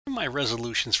One of my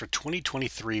resolutions for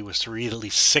 2023 was to read at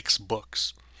least 6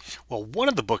 books. Well, one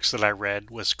of the books that I read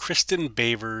was Kristn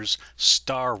Baver's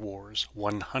Star Wars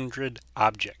 100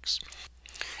 Objects.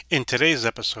 In today's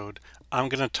episode, I'm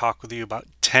going to talk with you about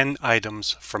 10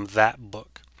 items from that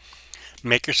book.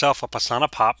 Make yourself a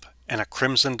Pasana Pop and a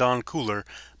Crimson Dawn cooler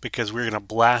because we're going to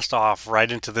blast off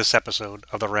right into this episode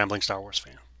of The Rambling Star Wars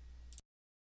Fan.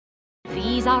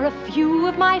 These are a few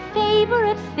of my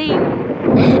favorite things.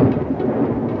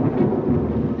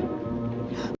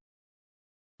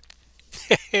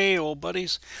 Hey, old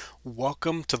buddies.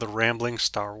 Welcome to The Rambling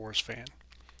Star Wars Fan.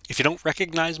 If you don't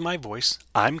recognize my voice,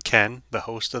 I'm Ken, the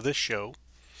host of this show.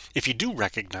 If you do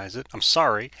recognize it, I'm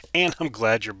sorry, and I'm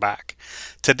glad you're back.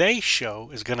 Today's show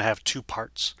is going to have 2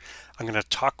 parts. I'm going to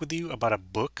talk with you about a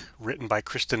book written by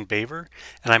Kristn Baver,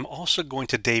 and I'm also going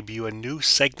to debut a new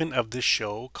segment of this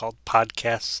show called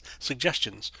Podcast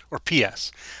Suggestions, or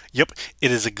PS. Yep,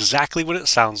 it is exactly what it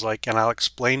sounds like, and I'll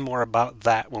explain more about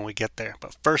that when we get there.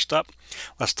 But first up,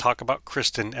 let's talk about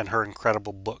Kristn and her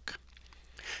incredible book.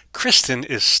 Kristn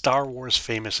is Star Wars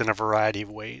famous in a variety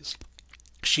of ways.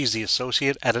 She's the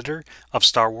associate editor of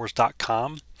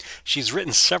StarWars.com. She's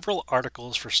written several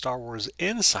articles for Star Wars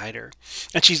Insider,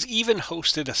 and she's even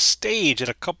hosted a stage at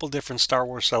a couple different Star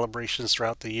Wars celebrations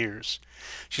throughout the years.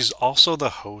 She's also the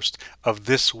host of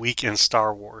This Week in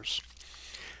Star Wars.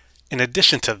 In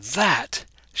addition to that,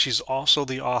 she's also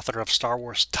the author of Star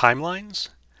Wars Timelines,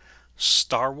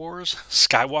 Star Wars,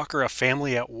 Skywalker: A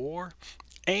Family at War,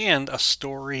 and a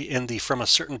story in the From a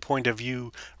Certain Point of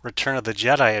View Return of the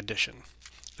Jedi edition.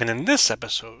 And in this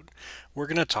episode, we're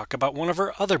going to talk about one of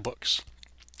her other books.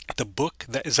 The book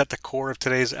that is at the core of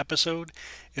today's episode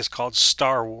is called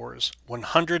Star Wars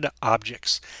 100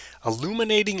 Objects,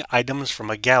 Illuminating Items from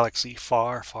a Galaxy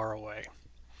Far, Far Away.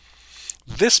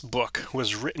 This book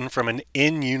was written from an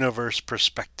in-universe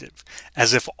perspective,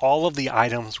 as if all of the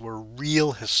items were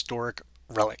real historic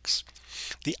relics.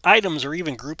 The items are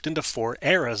even grouped into 4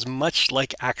 eras, much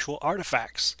like actual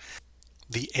artifacts.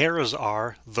 The eras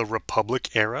are the Republic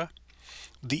era,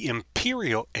 the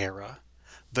Imperial era,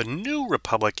 the New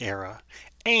Republic era,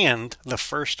 and the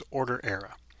First Order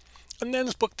era. And in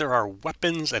this book there are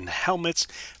weapons and helmets,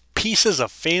 pieces of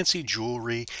fancy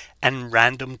jewelry, and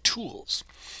random tools.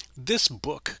 This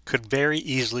book could very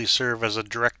easily serve as a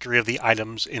directory of the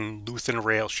items in Luthen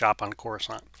Rail Shop on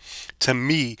Coruscant. To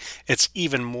me, it's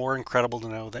even more incredible to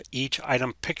know that each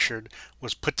item pictured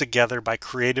was put together by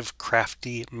creative,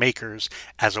 crafty makers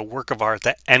as a work of art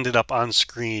that ended up on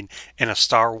screen in a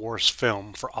Star Wars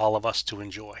film for all of us to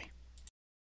enjoy.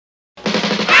 And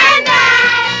that's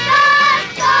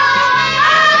the score of 10!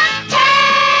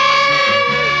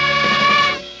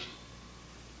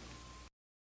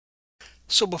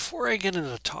 So before I get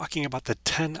into talking about the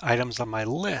 10 items on my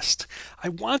list, I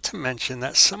want to mention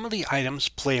that some of the items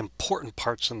play important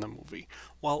parts in the movie,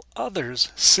 while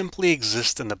others simply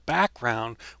exist in the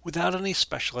background without any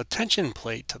special attention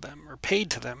paid to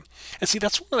them. And see,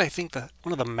 that's what I think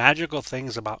one of the magical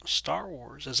things about Star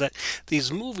Wars is that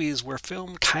these movies were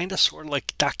filmed kind of sort of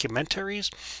like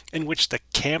documentaries in which the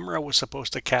camera was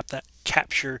supposed to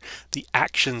capture the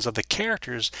actions of the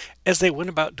characters as they went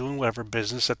about doing whatever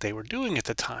business that they were doing at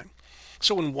the time.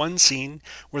 So in one scene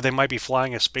where they might be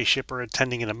flying a spaceship or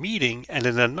attending in a meeting, and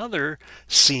in another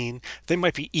scene they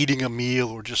might be eating a meal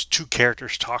or just 2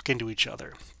 characters talking to each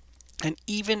other. And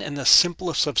even in the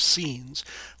simplest of scenes,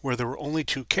 where there were only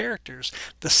 2 characters,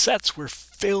 the sets were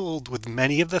filled with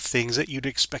many of the things that you'd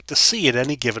expect to see at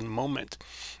any given moment.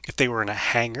 If they were in a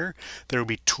hangar, there would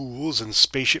be tools and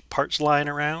spaceship parts lying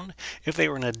around. If they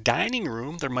were in a dining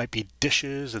room, there might be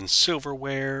dishes and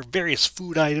silverware, various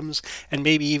food items, and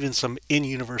maybe even some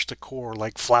in-universe decor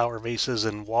like flower vases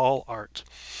and wall art.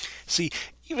 See,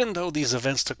 even though these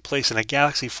events took place in a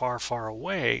galaxy far, far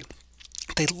away,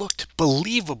 they looked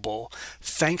believable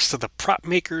thanks to the prop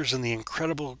makers and the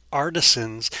incredible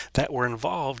artisans that were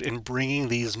involved in bringing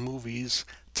these movies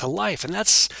to life. And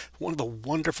that's one of the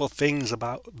wonderful things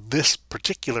about this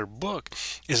particular book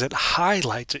is it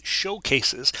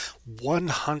showcases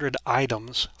 100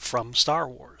 items from Star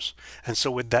Wars. And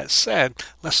so with that said,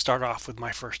 let's start off with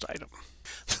my first item.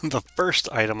 The first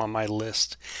item on my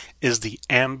list is the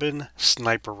Ambin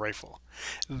sniper rifle.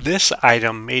 This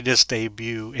item made its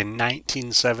debut in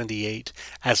 1978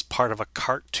 as part of a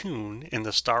cartoon in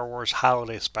the Star Wars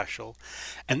Holiday Special,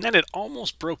 and then it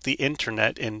almost broke the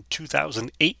internet in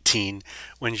 2018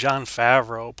 when Jon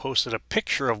Favreau posted a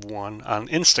picture of one on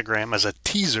Instagram as a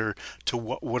teaser to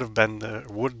what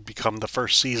would become the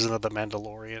first season of The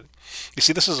Mandalorian. You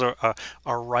see, this is a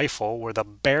rifle where the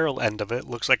barrel end of it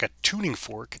looks like a tuning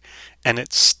fork, and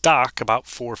its stock, about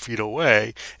 4 feet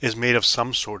away, is made of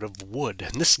some sort of wood.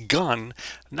 And this gun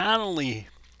not only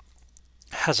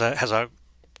has a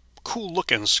cool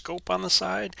looking scope on the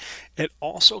side, it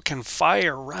also can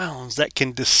fire rounds that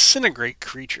can disintegrate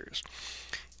creatures.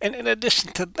 And in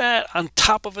addition to that, on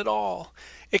top of it all,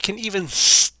 it can even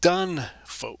stun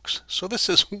folks. So this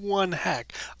is one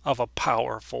heck of a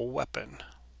powerful weapon.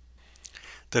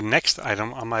 The next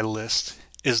item on my list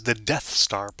is the Death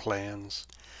Star plans.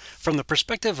 From the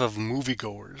perspective of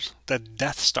moviegoers, the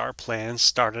Death Star plans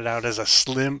started out as a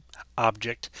slim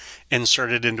object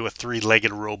inserted into a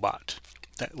three-legged robot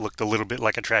that looked a little bit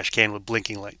like a trash can with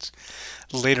blinking lights.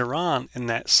 Later on in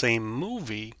that same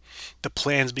movie, the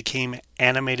plans became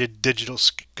animated digital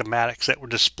schematics that were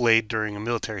displayed during a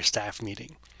military staff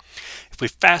meeting. If we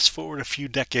fast forward a few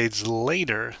decades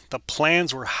later, the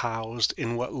plans were housed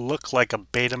in what looked like a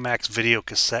Betamax video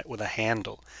cassette with a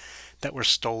handle that were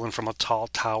stolen from a tall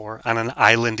tower on an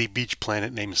islandy beach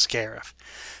planet named Scarif.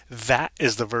 That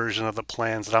is the version of the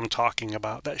plans that I'm talking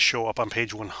about that show up on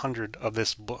page 100 of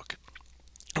this book.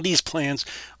 These plans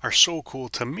are so cool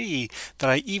to me that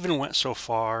I even went so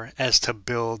far as to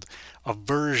build a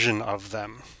version of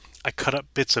them. I cut up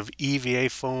bits of EVA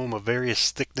foam of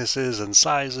various thicknesses and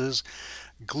sizes,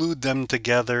 glued them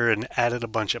together and added a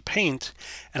bunch of paint,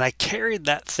 and I carried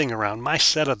that thing around, my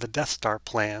set of the Death Star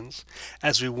plans,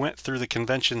 as we went through the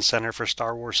convention center for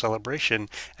Star Wars Celebration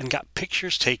and got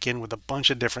pictures taken with a bunch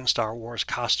of different Star Wars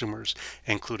costumers,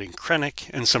 including Krennic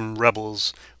and some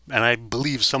rebels. And I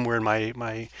believe somewhere in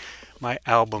my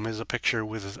album is a picture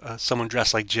with someone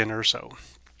dressed like Jyn Erso.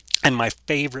 And my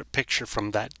favorite picture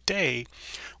from that day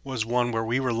was one where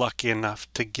we were lucky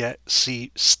enough to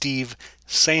see Steve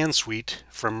Sansweet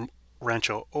from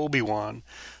Rancho Obi-Wan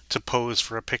to pose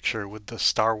for a picture with the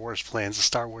Star Wars plans, the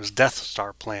Star Wars Death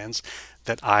Star plans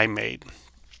that I made.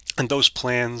 And those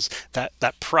plans,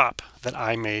 that prop that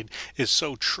I made is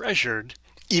so treasured,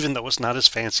 even though it's not as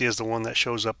fancy as the one that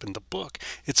shows up in the book.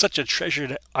 It's such a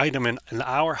treasured item in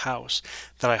our house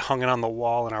that I hung it on the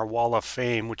wall in our wall of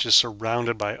fame, which is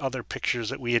surrounded by other pictures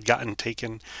that we had gotten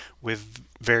taken with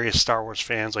various Star Wars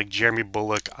fans like Jeremy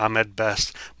Bulloch, Ahmed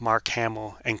Best, Mark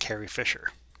Hamill, and Carrie Fisher.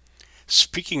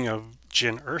 Speaking of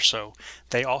Jyn Erso,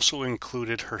 they also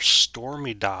included her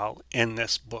Stormy doll in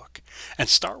this book. And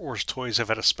Star Wars toys have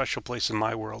had a special place in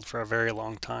my world for a very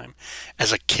long time.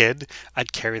 As a kid,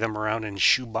 I'd carry them around in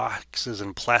shoe boxes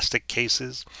and plastic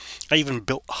cases. I even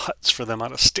built huts for them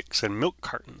out of sticks and milk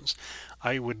cartons.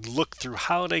 I would look through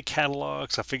holiday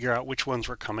catalogs to figure out which ones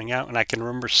were coming out, and I can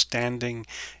remember standing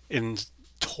in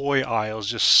toy aisles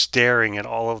just staring at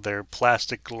all of their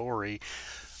plastic glory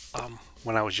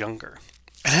when I was younger.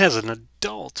 And as an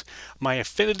adult, my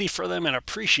affinity for them and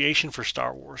appreciation for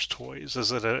Star Wars toys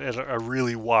is at a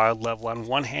really wild level. On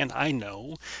one hand, I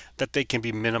know that they can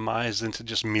be minimized into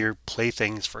just mere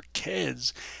playthings for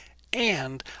kids.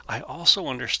 And I also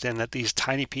understand that these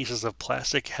tiny pieces of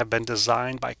plastic have been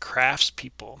designed by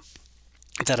craftspeople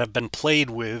that have been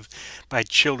played with by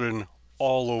children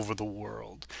all over the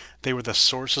world. They were the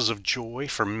sources of joy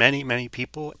for many, many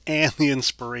people and the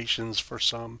inspirations for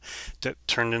some that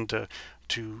turned into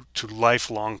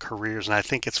lifelong careers. And I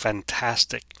think it's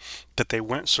fantastic that they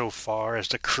went so far as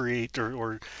to create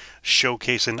or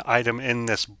showcase an item in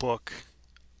this book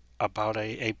about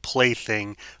a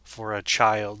plaything for a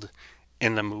child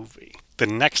in the movie. The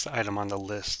next item on the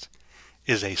list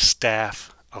is a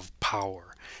staff of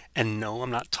power. And no,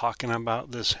 I'm not talking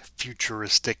about this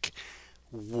futuristic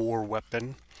war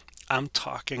weapon. I'm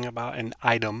talking about an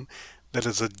item that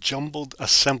is a jumbled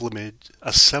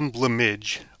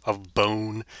assemblage of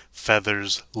bone,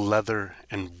 feathers, leather,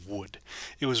 and wood.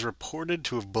 It was reported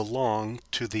to have belonged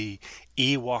to the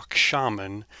Ewok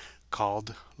shaman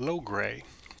called Logray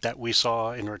that we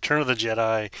saw in Return of the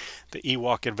Jedi, the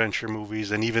Ewok adventure movies,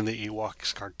 and even the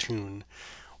Ewoks cartoon.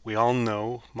 We all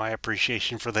know my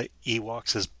appreciation for the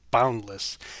Ewoks is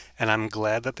boundless, and I'm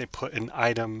glad that they put an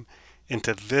item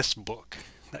into this book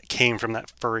that came from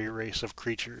that furry race of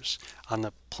creatures on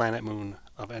the planet moon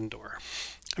of Endor.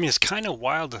 I mean, it's kind of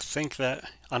wild to think that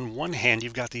on one hand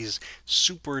you've got these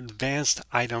super advanced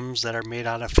items that are made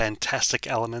out of fantastic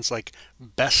elements like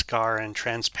Beskar and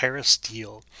transparent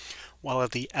steel, While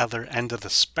at the other end of the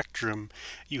spectrum,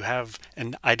 you have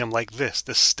an item like this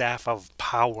Staff of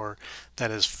Power,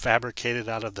 that is fabricated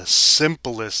out of the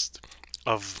simplest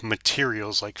of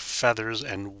materials like feathers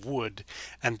and wood,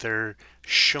 and they're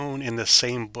shown in the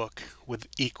same book with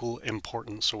equal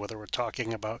importance. So whether we're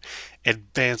talking about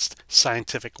advanced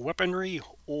scientific weaponry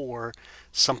or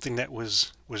something that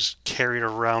was carried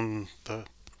around the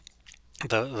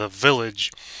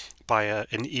village by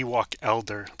an Ewok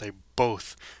elder, they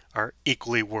both are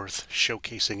equally worth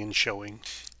showcasing and showing.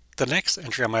 The next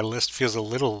entry on my list feels a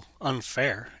little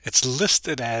unfair. It's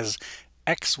listed as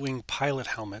X-Wing pilot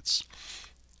helmets,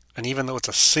 and even though it's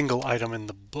a single item in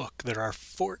the book, there are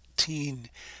 14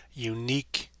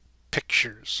 unique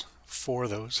pictures for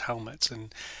those helmets.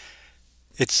 And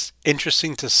it's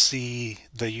interesting to see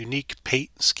the unique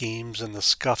paint schemes and the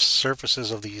scuffed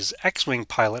surfaces of these X-Wing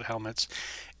pilot helmets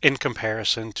in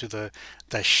comparison to the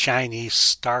shiny,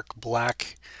 stark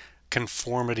black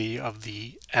conformity of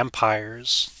the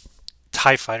Empire's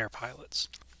TIE fighter pilots.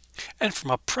 And from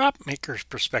a prop maker's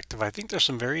perspective, I think there's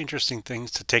some very interesting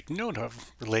things to take note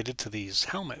of related to these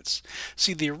helmets.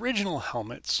 See, the original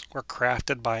helmets were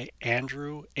crafted by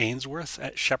Andrew Ainsworth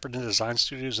at Shepperton Design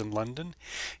Studios in London.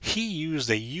 He used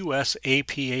a US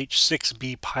APH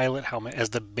 6B pilot helmet as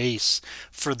the base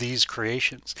for these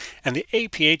creations. And the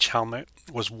APH helmet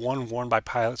was one worn by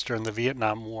pilots during the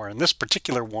Vietnam War, and this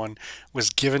particular one was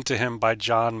given to him by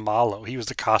John Mallow. He was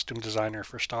the costume designer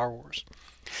for Star Wars.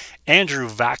 Andrew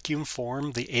vacuum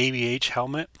formed the ABH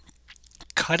helmet,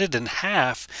 cut it in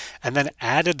half, and then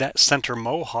added that center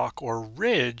mohawk or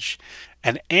ridge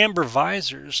and amber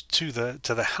visors to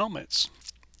the helmets.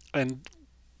 And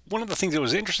one of the things that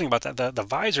was interesting about that, the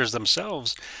visors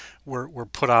themselves were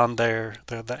put on there.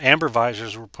 The amber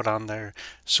visors were put on there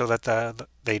so that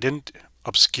they didn't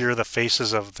obscure the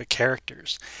faces of the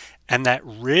characters. And that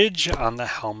ridge on the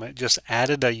helmet just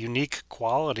added a unique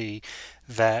quality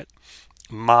that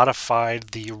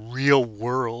modified the real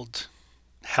world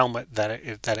helmet that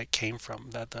it came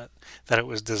from, that it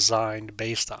was designed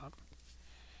based on.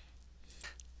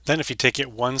 Then if you take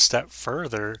it one step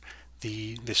further,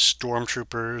 the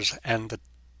stormtroopers and the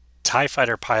TIE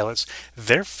fighter pilots,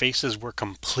 their faces were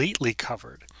completely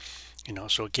covered.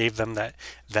 So it gave them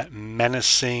that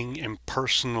menacing,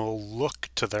 impersonal look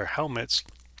to their helmets,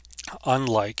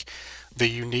 unlike the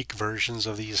unique versions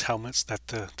of these helmets that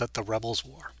the rebels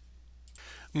wore.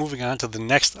 Moving on to the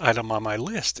next item on my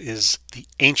list is the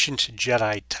Ancient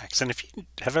Jedi text. And if you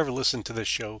have ever listened to this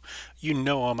show, you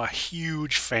know I'm a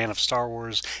huge fan of Star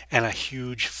Wars and a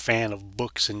huge fan of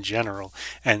books in general.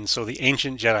 And so the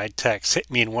Ancient Jedi text hit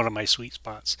me in one of my sweet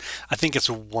spots. I think it's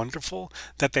wonderful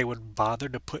that they would bother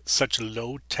to put such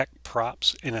low-tech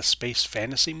props in a space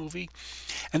fantasy movie.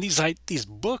 And these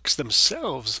books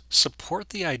themselves support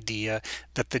the idea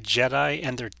that the Jedi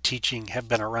and their teaching have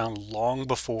been around long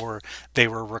before they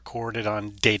were recorded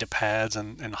on data pads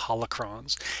and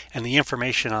holocrons. And the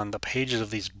information on the pages of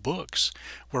these books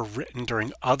were written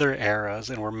during other eras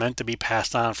and were meant to be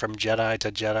passed on from Jedi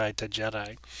to Jedi to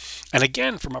Jedi. And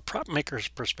again, from a prop maker's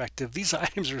perspective, these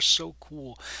items are so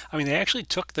cool. I mean, they actually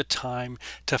took the time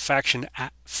to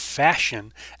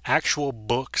fashion actual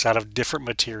books out of different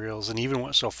materials, and even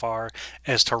went so far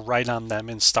as to write on them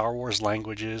in Star Wars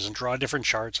languages and draw different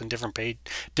charts and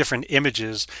different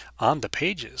images on the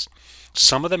pages.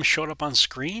 Some of them showed up on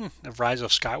screen, The Rise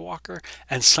of Skywalker,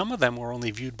 and some of them were only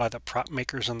viewed by the prop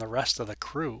makers and the rest of the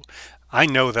crew. I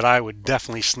know that I would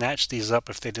definitely snatch these up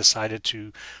if they decided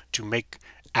to make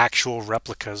actual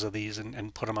replicas of these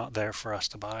and put them out there for us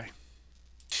to buy.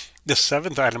 The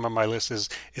seventh item on my list is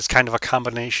kind of a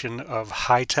combination of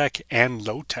high-tech and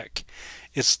low-tech.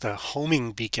 It's the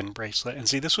homing beacon bracelet. And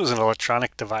see, this was an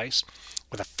electronic device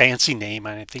with a fancy name,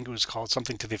 and I think it was called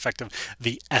something to the effect of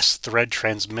the S-thread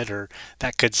transmitter,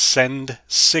 that could send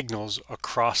signals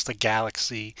across the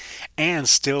galaxy and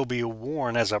still be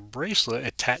worn as a bracelet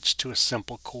attached to a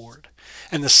simple cord.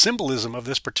 And the symbolism of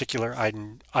this particular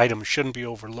item shouldn't be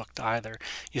overlooked either.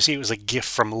 You see, it was a gift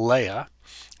from Leia,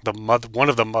 one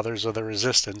of the mothers of the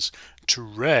Resistance, to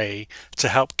Rey, to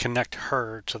help connect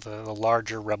her to the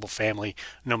larger rebel family,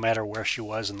 no matter where she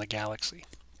was in the galaxy.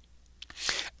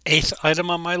 Eighth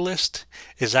item on my list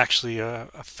is actually a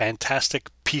fantastic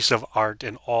piece of art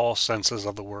in all senses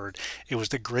of the word. It was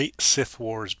the Great Sith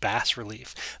Wars bas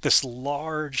relief. This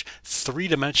large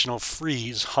three-dimensional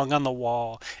frieze hung on the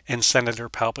wall in Senator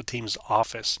Palpatine's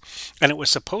office, and it was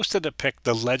supposed to depict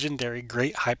the legendary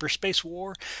Great Hyperspace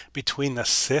War between the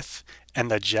Sith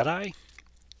and the Jedi.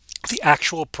 The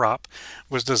actual prop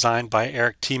was designed by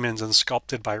Eric Tiemens and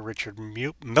sculpted by Richard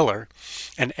Miller.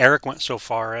 And Eric went so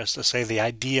far as to say the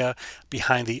idea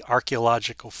behind the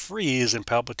archaeological frieze in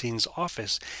Palpatine's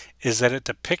office is that it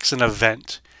depicts an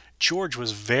event. George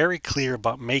was very clear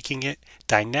about making it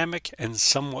dynamic and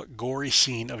somewhat gory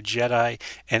scene of Jedi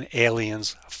and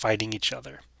aliens fighting each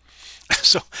other.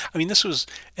 So, I mean, this was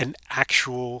an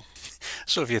actual.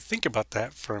 So, if you think about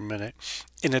that for a minute,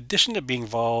 in addition to being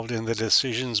involved in the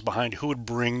decisions behind who would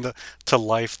bring to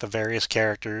life the various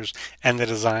characters and the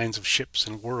designs of ships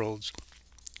and worlds,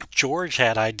 George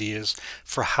had ideas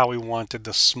for how he wanted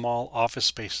the small office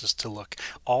spaces to look,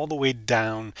 all the way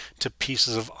down to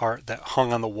pieces of art that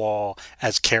hung on the wall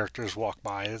as characters walked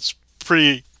by. It's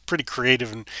pretty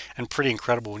creative and pretty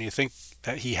incredible when you think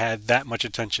that he had that much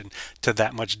attention to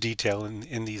that much detail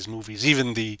in these movies,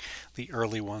 even the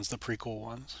early ones, the prequel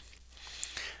ones.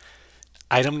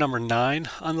 Item number 9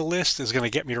 on the list is going to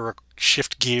get me to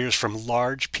shift gears from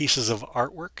large pieces of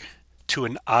artwork to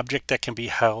an object that can be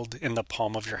held in the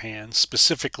palm of your hand,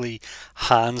 specifically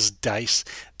Han's dice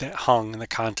that hung in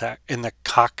the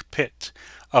cockpit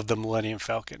of the Millennium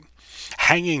Falcon.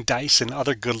 Hanging dice and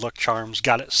other good luck charms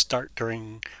got its start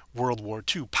during World War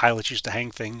II. Pilots used to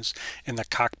hang things in the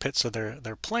cockpits of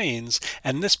their planes,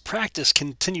 and this practice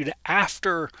continued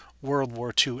after World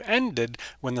War II ended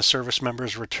when the service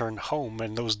members returned home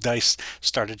and those dice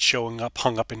started showing up,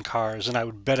 hung up in cars. And I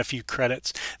would bet a few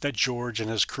credits that George and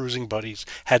his cruising buddies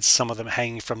had some of them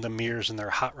hanging from the mirrors in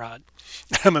their hot rod.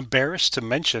 I'm embarrassed to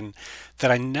mention that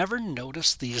I never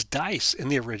noticed these dice in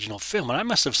the original film, and I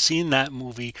must have seen that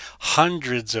movie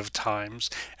hundreds of times,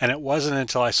 and it wasn't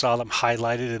until I saw them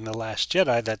highlighted in The Last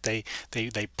Jedi that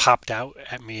they popped out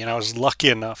at me, and I was lucky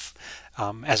enough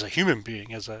as a human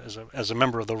being, as a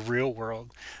member of the real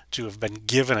world, to have been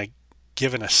given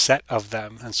a set of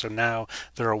them, and so now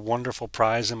they're a wonderful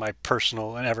prize in my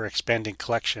personal and ever expanding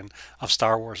collection of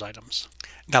Star Wars items.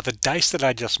 Now, the dice that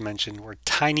I just mentioned were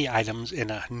tiny items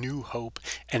in A New Hope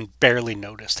and barely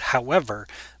noticed. However,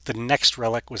 the next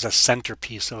relic was a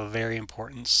centerpiece of a very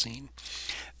important scene.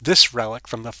 This relic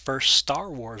from the first Star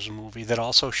Wars movie that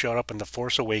also showed up in The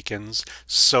Force Awakens,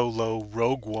 Solo,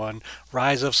 Rogue One,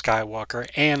 Rise of Skywalker,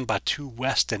 and Batuu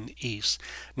West and East,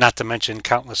 not to mention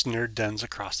countless nerd dens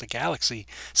across the galaxy.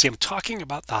 See, I'm talking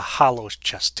about the hollow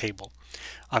chess table,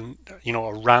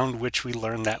 around which we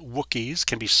learn that Wookiees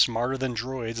can be smarter than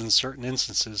droids in certain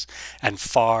instances and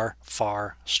far,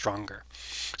 far stronger.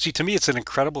 See, to me, it's an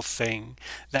incredible thing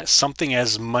that something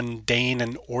as mundane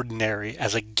and ordinary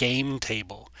as a game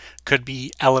table could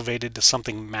be elevated to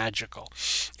something magical.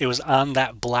 It was on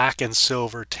that black and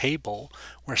silver table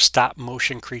where stop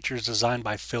motion creatures designed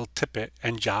by Phil Tippett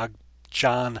and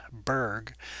John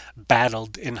Berg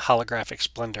battled in holographic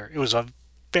splendor. It was a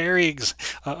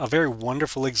very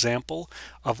wonderful example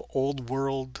of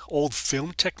old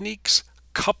film techniques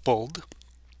coupled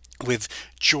with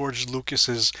George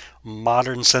Lucas's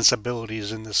modern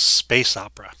sensibilities in this space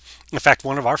opera. In fact,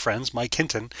 one of our friends, Mike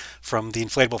Hinton from the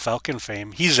Inflatable Falcon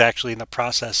fame, he's actually in the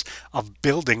process of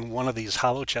building one of these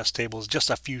hollow chess tables just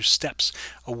a few steps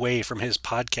away from his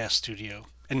podcast studio.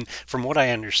 And from what I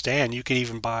understand, you can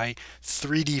even buy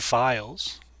 3D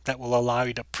files that will allow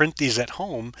you to print these at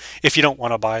home if you don't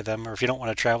want to buy them or if you don't want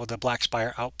to travel to Black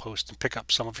Spire Outpost and pick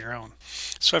up some of your own.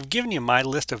 So I've given you my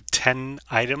list of 10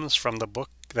 items from the book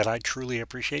that I truly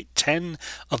appreciate, 10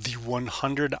 of the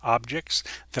 100 objects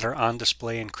that are on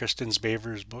display in Kristn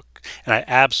Baver's book, and I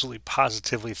absolutely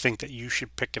positively think that you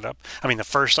should pick it up. I mean, the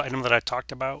first item that I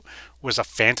talked about was a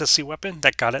fantasy weapon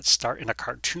that got its start in a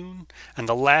cartoon, and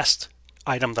the last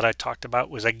item that I talked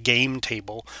about was a game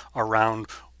table around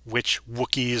which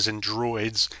Wookiees and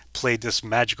droids played this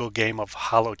magical game of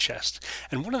hollow chess.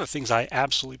 And one of the things I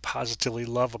absolutely positively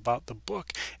love about the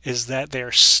book is that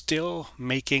they're still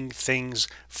making things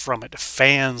from it.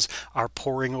 Fans are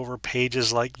poring over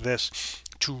pages like this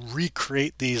to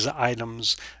recreate these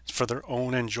items for their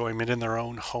own enjoyment in their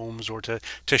own homes or to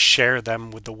share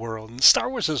them with the world. And Star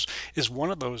Wars is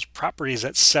one of those properties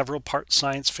that's several parts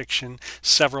science fiction,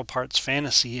 several parts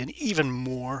fantasy, and even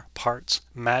more parts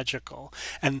magical.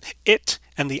 And it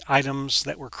and the items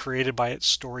that were created by its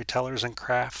storytellers and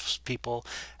craftspeople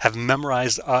have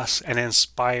memorized us and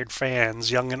inspired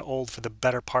fans, young and old, for the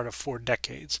better part of 4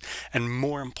 decades. And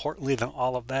more importantly than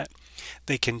all of that,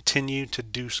 they continue to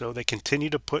do so. They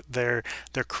continue to put their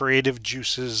creative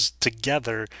juices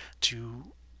together to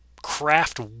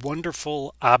craft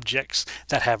wonderful objects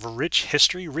that have rich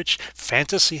history, rich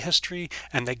fantasy history,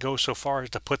 and they go so far as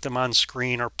to put them on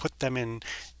screen or put them in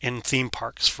theme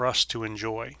parks for us to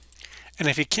enjoy. And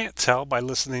if you can't tell by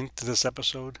listening to this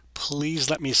episode, please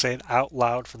let me say it out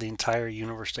loud for the entire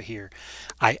universe to hear.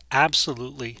 I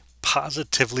absolutely,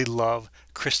 positively love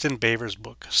Kristn Baver's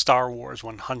book, Star Wars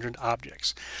 100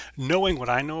 Objects. Knowing what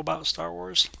I know about Star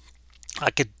Wars,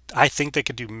 I think they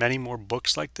could do many more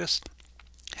books like this.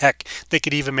 Heck, they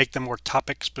could even make them more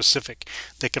topic specific.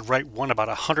 They could write one about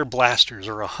 100 blasters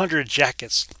or 100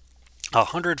 jackets,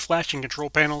 100 flashing control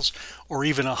panels, or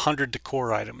even 100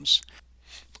 decor items.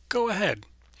 Go ahead.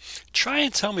 Try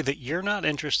and tell me that you're not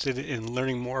interested in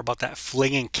learning more about that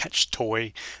fling and catch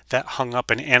toy that hung up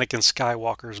in Anakin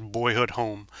Skywalker's boyhood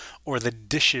home, or the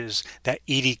dishes that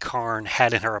Edie Karn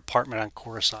had in her apartment on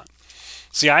Coruscant.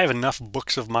 See, I have enough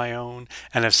books of my own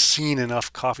and have seen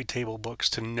enough coffee table books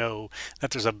to know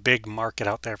that there's a big market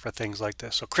out there for things like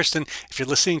this. So, Kristen, if you're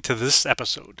listening to this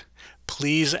episode,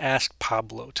 please ask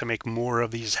Pablo to make more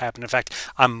of these happen. In fact,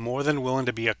 I'm more than willing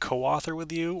to be a co-author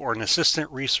with you or an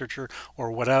assistant researcher or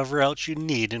whatever else you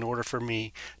need in order for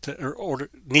me to or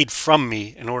need from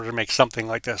me in order to make something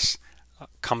like this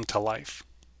come to life.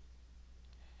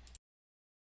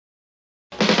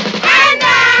 And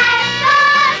that's the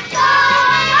story of Ken.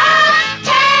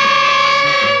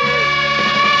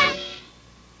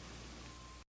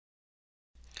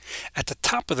 At the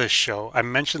top of this show, I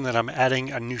mentioned that I'm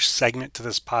adding a new segment to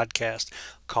this podcast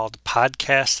called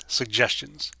Podcast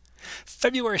Suggestions.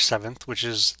 February 7th, which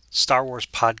is Star Wars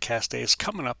Podcast Day, is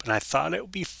coming up, and I thought it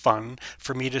would be fun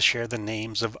for me to share the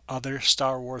names of other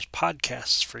Star Wars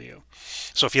podcasts for you.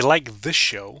 So if you like this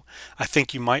show, I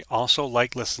think you might also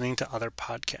like listening to other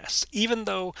podcasts. Even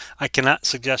though I cannot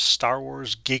suggest Star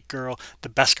Wars, Geek Girl, the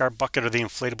Beskar Bucket, or the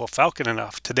Inflatable Falcon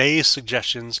enough, today's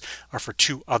suggestions are for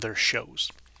two other shows.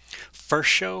 First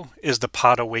show is The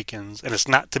Pod Awakens, and it's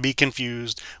not to be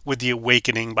confused with The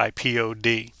Awakening by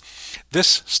POD.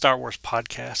 This Star Wars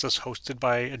podcast is hosted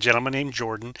by a gentleman named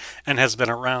Jordan and has been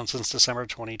around since December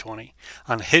 2020.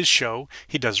 On his show,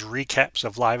 he does recaps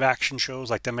of live action shows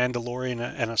like The Mandalorian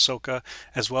and Ahsoka,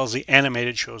 as well as the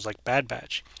animated shows like Bad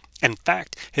Batch. In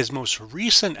fact, his most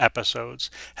recent episodes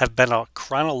have been a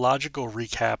chronological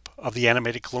recap of the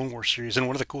animated Clone Wars series. And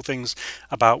one of the cool things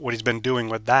about what he's been doing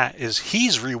with that is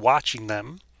he's rewatching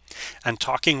them and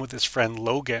talking with his friend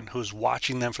Logan, who's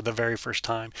watching them for the very first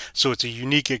time. So it's a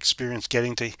unique experience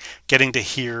getting to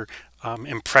hear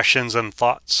impressions and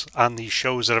thoughts on these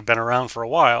shows that have been around for a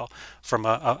while from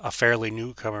a fairly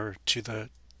newcomer to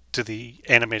the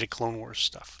animated Clone Wars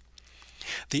stuff.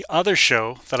 The other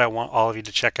show that I want all of you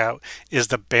to check out is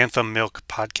the Bantham Milk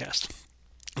podcast.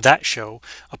 That show,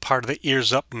 a part of the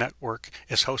Ears Up network,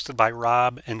 is hosted by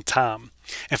Rob and Tom.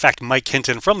 In fact, Mike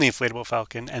Hinton from the Inflatable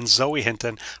Falcon and Zoe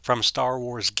Hinton from Star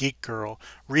Wars Geek Girl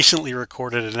recently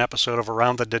recorded an episode of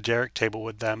Around the Dederic Table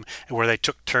with them, where they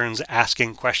took turns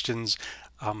asking questions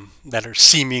that are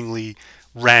seemingly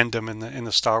random in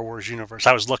the Star Wars universe.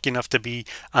 I was lucky enough to be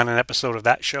on an episode of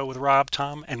that show with Rob,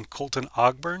 Tom, and Colton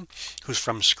Ogburn, who's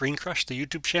from Screen Crush, the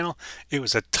YouTube channel. It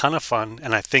was a ton of fun,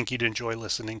 and I think you'd enjoy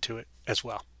listening to it as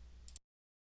well.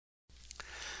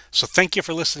 So thank you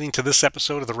for listening to this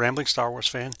episode of The Rambling Star Wars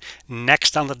Fan.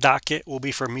 Next on the docket will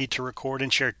be for me to record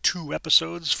and share 2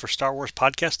 episodes for Star Wars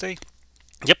Podcast Day.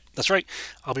 Yep, that's right.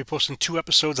 I'll be posting 2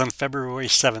 episodes on February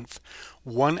 7th.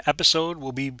 One episode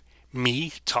will be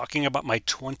me talking about my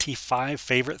 25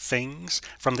 favorite things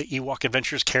from the Ewok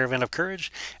Adventures Caravan of Courage,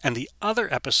 and the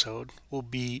other episode will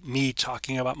be me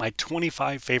talking about my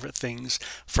 25 favorite things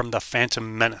from The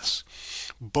Phantom Menace.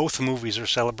 Both movies are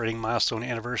celebrating milestone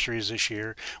anniversaries this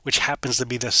year, which happens to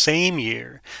be the same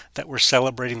year that we're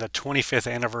celebrating the 25th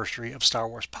anniversary of Star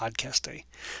Wars Podcast Day.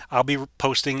 I'll be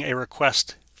posting a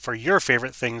request for your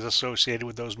favorite things associated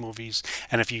with those movies,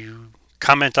 and if you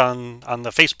comment on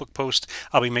the Facebook post,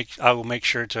 I will make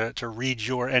sure to read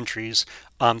your entries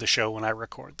on the show when I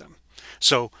record them.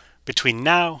 So between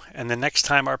now and the next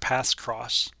time our paths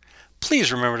cross,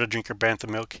 please remember to drink your bantha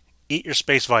milk, eat your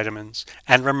space vitamins,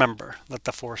 and remember that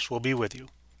the Force will be with you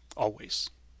always.